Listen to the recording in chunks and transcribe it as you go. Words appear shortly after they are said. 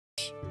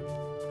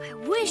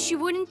wish you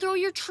wouldn't throw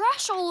your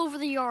trash all over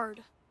the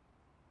yard.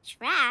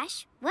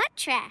 Trash? What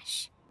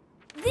trash?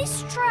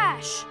 This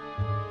trash.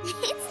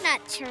 It's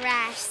not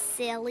trash,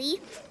 silly.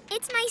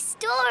 It's my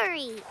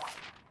story.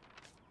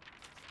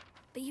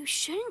 But you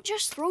shouldn't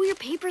just throw your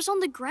papers on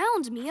the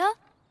ground, Mia.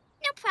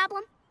 No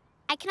problem.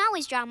 I can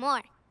always draw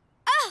more.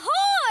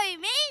 Ahoy,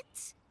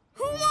 mates!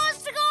 Who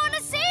wants to go on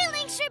a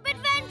sailing ship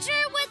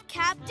adventure with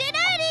Captain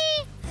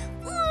Eddie?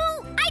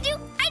 Ooh, I do!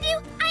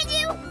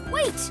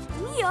 Wait,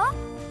 Mia,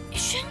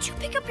 shouldn't you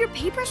pick up your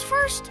papers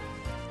first?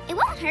 It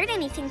won't hurt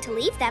anything to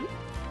leave them.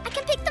 I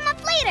can pick them up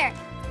later.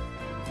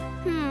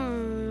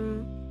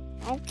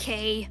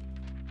 Okay.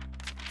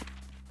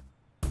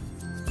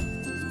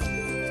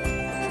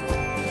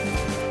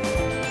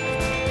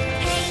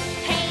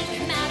 Hey,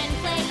 come out and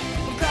play.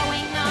 We're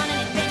going on an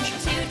adventure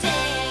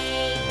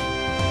today.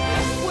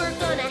 We're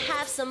gonna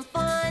have some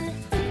fun.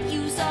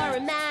 Use our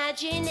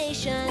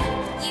imagination.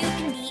 You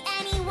can be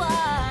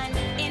anyone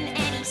in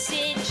any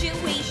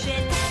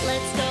situation.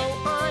 Let's go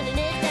on an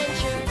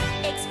adventure,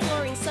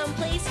 exploring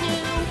someplace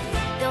new.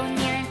 Go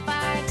near and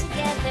far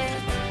together.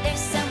 There's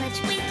so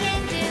much we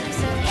can do.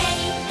 So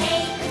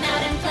hey, come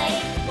out and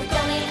play. We're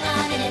going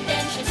on an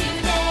adventure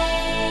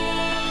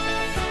today.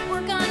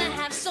 We're gonna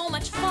have so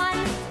much fun.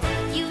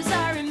 Use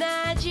our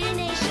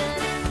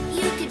imagination.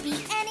 You could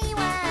be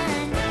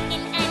anyone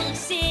in any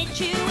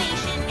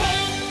situation.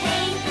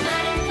 Hey, come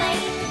out and play.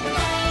 We're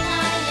going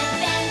on an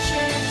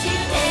adventure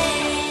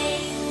today.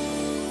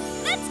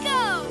 Let's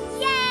go!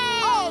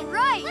 Yay! All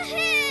right.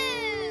 Woohoo!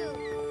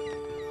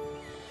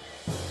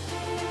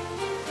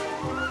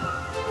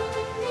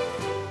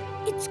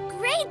 It's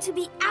great to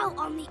be out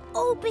on the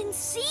open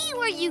sea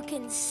where you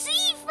can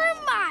see for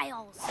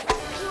miles.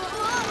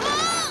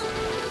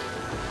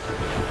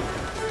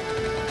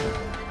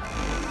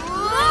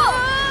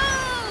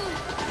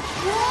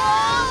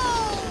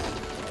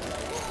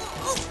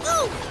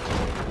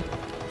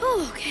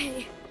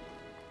 Okay.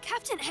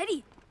 Captain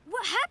Eddie,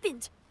 what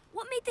happened?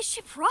 What made the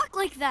ship rock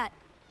like that?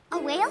 A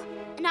whale?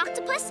 An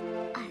octopus?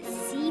 A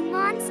sea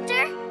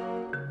monster?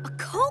 A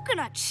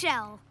coconut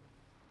shell.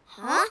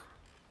 Huh?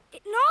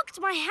 It knocked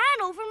my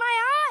hand over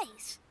my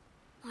eyes.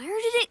 Where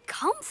did it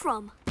come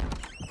from?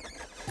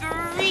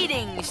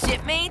 Greetings,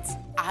 shipmates.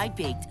 I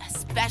baked a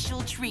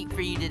special treat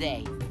for you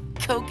today.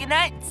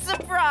 Coconut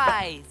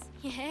surprise.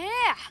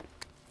 Yeah.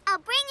 I'll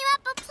bring you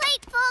up a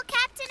plateful,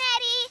 Captain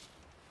Eddie.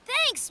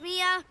 Thanks,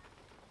 Mia.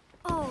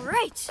 All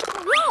right.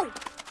 Whoa!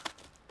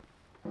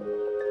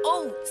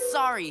 Oh,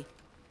 sorry.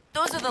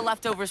 Those are the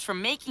leftovers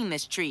from making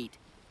this treat.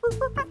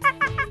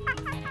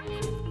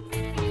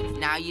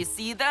 Now you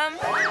see them.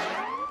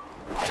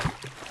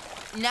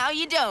 Now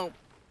you don't.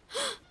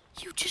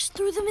 You just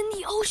threw them in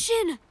the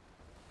ocean.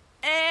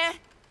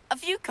 A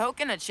few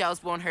coconut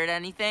shells won't hurt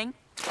anything.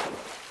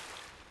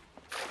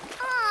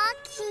 Aw,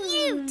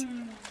 cute.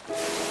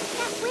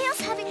 That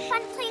whale's having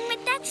fun playing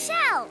with that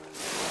shell.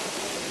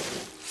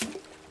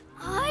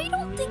 I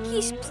don't think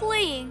he's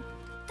playing.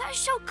 That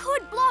shell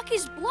could block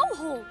his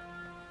blowhole.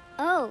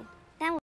 Oh,